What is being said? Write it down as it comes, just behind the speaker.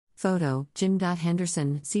Photo, Jim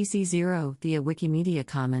Henderson, CC0, via Wikimedia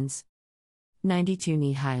Commons.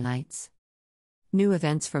 92NE Highlights. New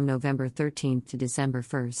events from November 13th to December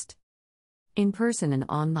 1st. In person and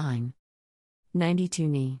online.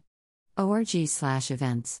 92NE.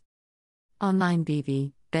 org/events. Online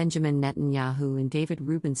Bibi, Benjamin Netanyahu and David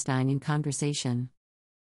Rubenstein in conversation.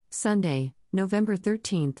 Sunday, November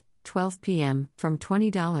 13th, 12 p.m., from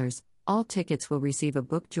 $20. All tickets will receive a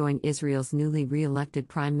book. Join Israel's newly re-elected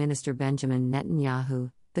Prime Minister Benjamin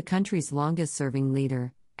Netanyahu, the country's longest-serving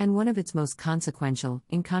leader, and one of its most consequential,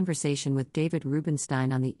 in conversation with David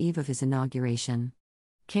Rubenstein on the eve of his inauguration.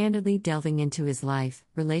 Candidly delving into his life,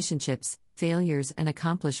 relationships, failures and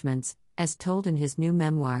accomplishments, as told in his new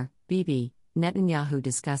memoir, Bibi, Netanyahu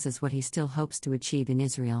discusses what he still hopes to achieve in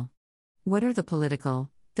Israel. What are the political,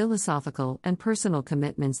 philosophical and personal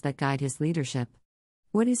commitments that guide his leadership?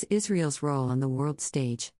 What is Israel's role on the world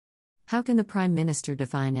stage? How can the Prime Minister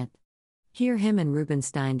define it? Hear him and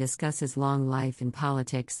Rubenstein discuss his long life in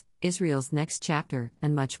politics, Israel's next chapter,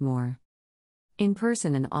 and much more. In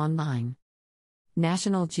person and online.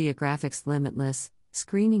 National Geographic's Limitless,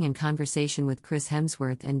 screening and conversation with Chris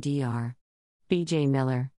Hemsworth and Dr. B.J.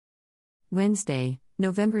 Miller. Wednesday,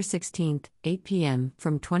 November 16th, 8 p.m.,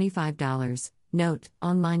 from $25. Note,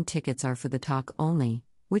 online tickets are for the talk only,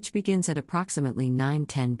 which begins at approximately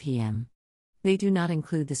 9:10 p.m. They do not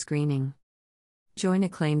include the screening. Join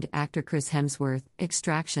acclaimed actor Chris Hemsworth,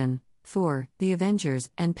 Extraction, 4, The Avengers,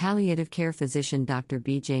 and palliative care physician Dr.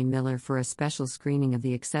 B.J. Miller for a special screening of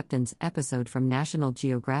the Acceptance episode from National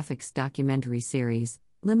Geographic's documentary series,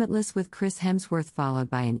 Limitless, with Chris Hemsworth, followed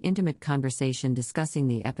by an intimate conversation discussing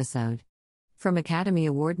the episode. From Academy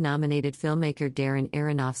Award-nominated filmmaker Darren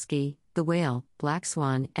Aronofsky, The Whale, Black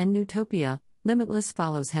Swan, and Newtopia, Limitless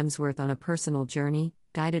follows Hemsworth on a personal journey,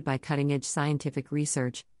 guided by cutting-edge scientific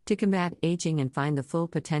research, to combat aging and find the full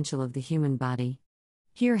potential of the human body.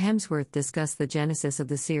 Hear Hemsworth discuss the genesis of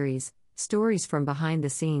the series, stories from behind the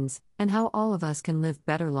scenes, and how all of us can live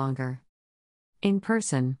better longer. In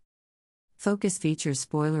person. Focus features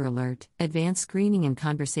spoiler alert, advanced screening and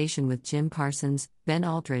conversation with Jim Parsons, Ben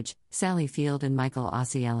Aldridge, Sally Field and Michael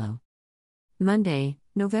Ausiello. Monday,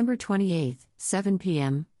 November 28th, 7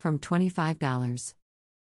 p.m., from $25.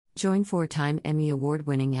 Join four-time Emmy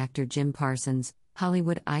Award-winning actor Jim Parsons,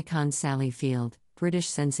 Hollywood icon Sally Field, British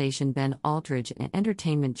sensation Ben Aldridge and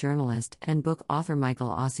entertainment journalist and book author Michael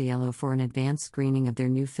Ausiello for an advanced screening of their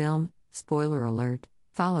new film, Spoiler Alert,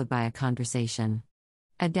 followed by a conversation.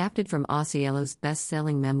 Adapted from Ausiello's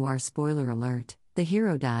best-selling memoir Spoiler Alert, The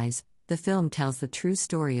Hero Dies, the film tells the true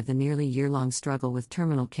story of the nearly year-long struggle with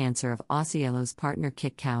terminal cancer of Ausiello's partner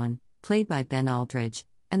Kit Cowan, played by Ben Aldridge,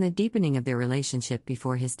 and the deepening of their relationship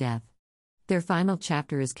before his death. Their final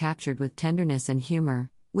chapter is captured with tenderness and humor,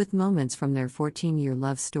 with moments from their 14-year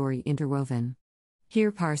love story interwoven.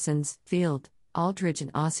 Hear Parsons, Field, Aldridge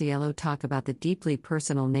and Ausiello talk about the deeply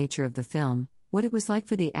personal nature of the film, what it was like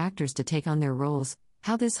for the actors to take on their roles,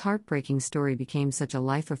 how this heartbreaking story became such a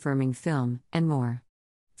life-affirming film, and more.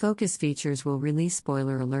 Focus Features will release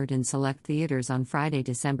Spoiler Alert in select theaters on Friday,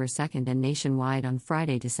 December 2nd and nationwide on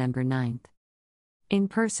Friday, December 9th. In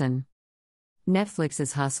person.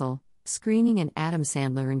 Netflix's Hustle, screening and Adam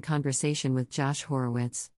Sandler in conversation with Josh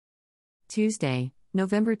Horowitz. Tuesday,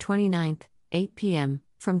 November 29th, 8 p.m.,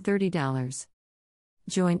 from $30.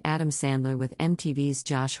 Join Adam Sandler with MTV's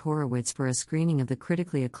Josh Horowitz for a screening of the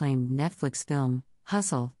critically acclaimed Netflix film,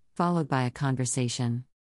 Hustle, followed by a conversation.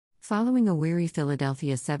 Following a weary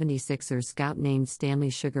Philadelphia 76ers scout named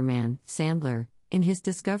Stanley Sugarman Sandler, in his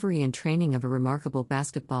discovery and training of a remarkable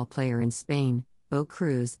basketball player in Spain, Bo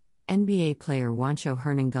Cruz, NBA player Juancho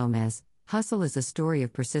Hernangomez, Hustle is a story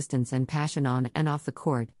of persistence and passion on and off the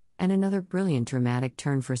court, and another brilliant dramatic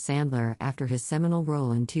turn for Sandler after his seminal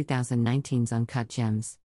role in 2019's Uncut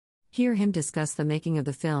Gems. Hear him discuss the making of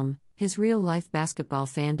the film, his real-life basketball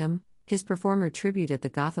fandom, his performer tribute at the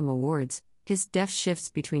Gotham Awards, his deft shifts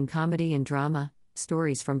between comedy and drama,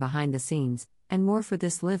 stories from behind the scenes, and more for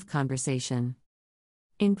this live conversation.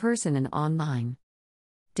 In person and online.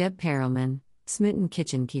 Deb Perelman, Smitten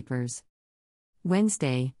Kitchen Keepers.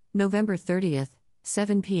 Wednesday, November 30th,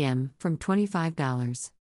 7 p.m., from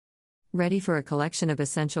 $25. Ready for a collection of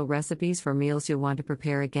essential recipes for meals you'll want to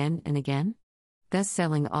prepare again and again?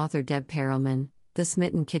 Best-selling author Deb Perelman, The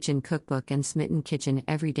Smitten Kitchen Cookbook and Smitten Kitchen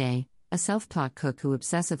Every Day, a self-taught cook who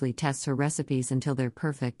obsessively tests her recipes until they're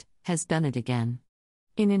perfect, has done it again.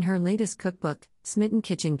 In her latest cookbook, Smitten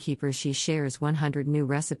Kitchen Keepers, she shares 100 new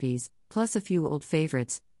recipes, plus a few old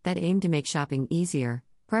favorites, that aim to make shopping easier,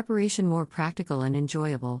 preparation more practical and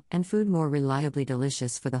enjoyable, and food more reliably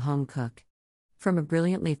delicious for the home cook. From a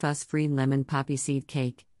brilliantly fuss-free lemon poppy seed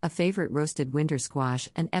cake, a favorite roasted winter squash,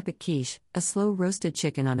 an epic quiche, a slow roasted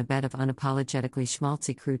chicken on a bed of unapologetically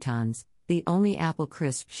schmaltzy croutons, the only apple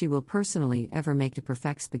crisp she will personally ever make to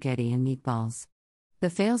perfect spaghetti and meatballs. The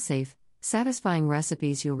fail-safe, satisfying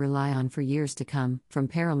recipes you'll rely on for years to come, from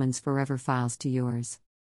Perelman's Forever Files to yours.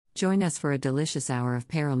 Join us for a delicious hour of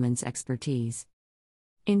Perelman's expertise.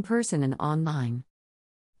 In person and online.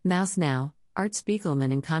 Mouse Now, Art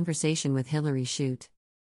Spiegelman in conversation with Hilary Shute.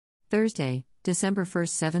 Thursday, December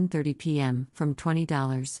 1st, 7:30 p.m., from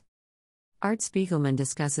 $20. Art Spiegelman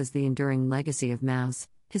discusses the enduring legacy of Mouse,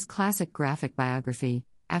 his classic graphic biography,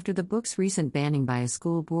 after the book's recent banning by a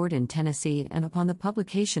school board in Tennessee and upon the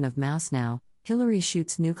publication of Mouse Now, Hilary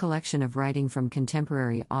Shute's new collection of writing from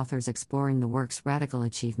contemporary authors exploring the work's radical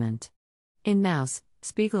achievement. In Mouse,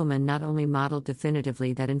 Spiegelman not only modeled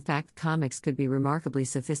definitively that in fact comics could be remarkably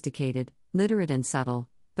sophisticated, literate and subtle,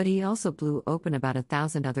 but he also blew open about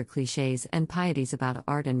 1,000 other clichés and pieties about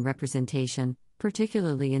art and representation,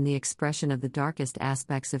 particularly in the expression of the darkest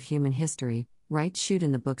aspects of human history, writes Shute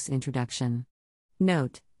in the book's introduction.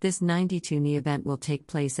 Note, this 92NE event will take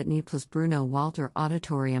place at Niepce Bruno Walter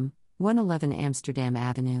Auditorium, 111 Amsterdam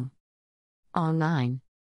Avenue. Online.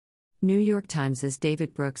 New York Times'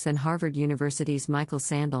 David Brooks and Harvard University's Michael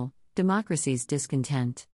Sandel, Democracy's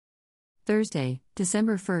Discontent. Thursday,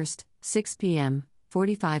 December 1st, 6 p.m.,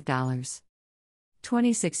 $45.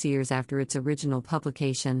 26 years after its original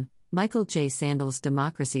publication, Michael J. Sandel's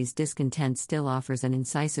Democracy's Discontent still offers an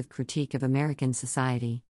incisive critique of American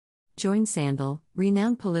society. Join Sandel,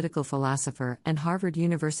 renowned political philosopher and Harvard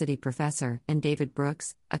University professor, and David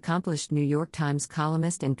Brooks, accomplished New York Times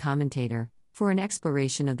columnist and commentator, for an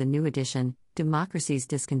exploration of the new edition, Democracy's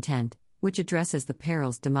Discontent, which addresses the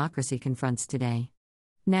perils democracy confronts today.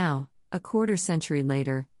 Now, a quarter-century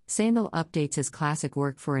later, Sandel updates his classic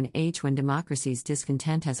work for an age when democracy's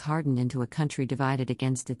discontent has hardened into a country divided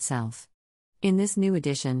against itself. In this new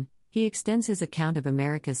edition, he extends his account of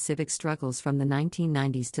America's civic struggles from the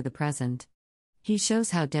 1990s to the present. He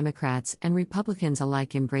shows how Democrats and Republicans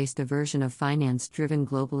alike embraced a version of finance-driven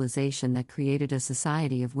globalization that created a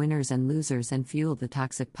society of winners and losers and fueled the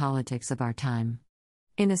toxic politics of our time.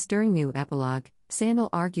 In a stirring new epilogue, Sandel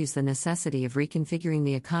argues the necessity of reconfiguring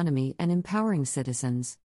the economy and empowering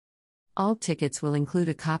citizens. All tickets will include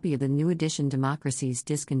a copy of the new edition Democracy's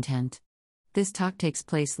Discontent. This talk takes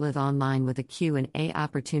place live online with a Q&A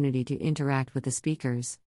opportunity to interact with the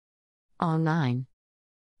speakers. Online.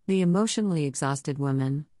 The Emotionally Exhausted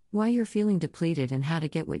Woman, Why You're Feeling Depleted and How to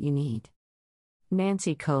Get What You Need.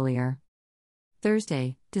 Nancy Collier.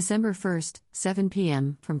 Thursday, December 1st, 7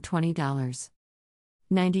 p.m., from $20.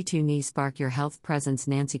 92NE Spark Your Health Presence.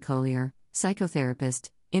 Nancy Collier, psychotherapist,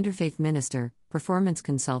 interfaith minister, performance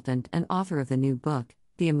consultant and author of the new book,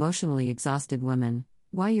 The Emotionally Exhausted Woman,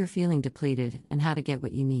 Why You're Feeling Depleted and How to Get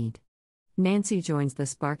What You Need. Nancy joins the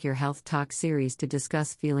Spark Your Health Talk series to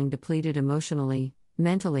discuss feeling depleted emotionally,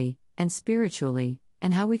 mentally, and spiritually,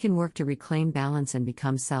 and how we can work to reclaim balance and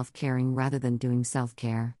become self-caring rather than doing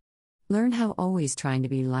self-care. Learn how always trying to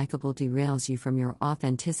be likable derails you from your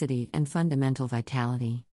authenticity and fundamental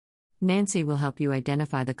vitality. Nancy will help you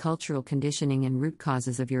identify the cultural conditioning and root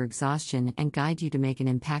causes of your exhaustion and guide you to make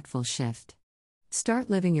an impactful shift. Start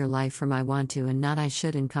living your life from I want to and not I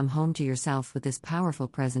should and come home to yourself with this powerful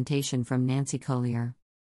presentation from Nancy Collier.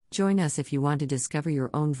 Join us if you want to discover your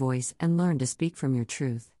own voice and learn to speak from your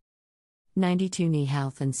truth. 92NE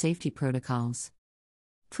Health and Safety Protocols.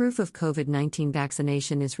 Proof of COVID-19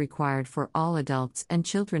 vaccination is required for all adults and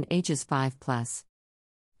children ages 5+.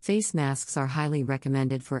 Face masks are highly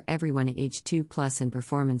recommended for everyone age 2+ in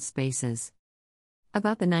performance spaces.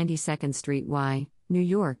 About the 92nd Street Y, New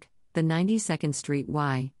York. The 92nd Street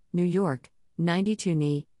Y, New York,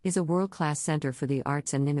 92NE, is a world-class center for the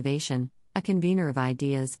arts and innovation, a convener of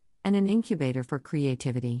ideas, and an incubator for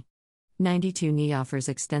creativity. 92NE offers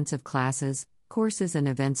extensive classes, courses and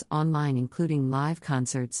events online including live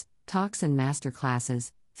concerts, talks and master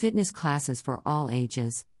classes, fitness classes for all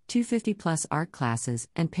ages, 250+ art classes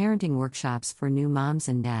and parenting workshops for new moms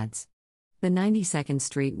and dads. The 92nd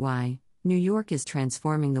Street Y, New York is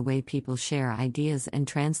transforming the way people share ideas and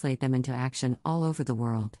translate them into action all over the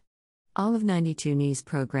world. All of 92NE's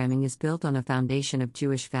programming is built on a foundation of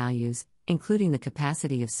Jewish values, including the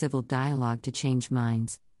capacity of civil dialogue to change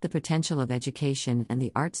minds, the potential of education and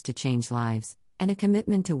the arts to change lives, and a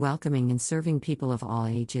commitment to welcoming and serving people of all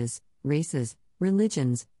ages, races,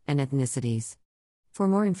 religions, and ethnicities. For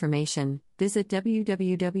more information, visit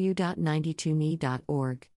www.92ne.org.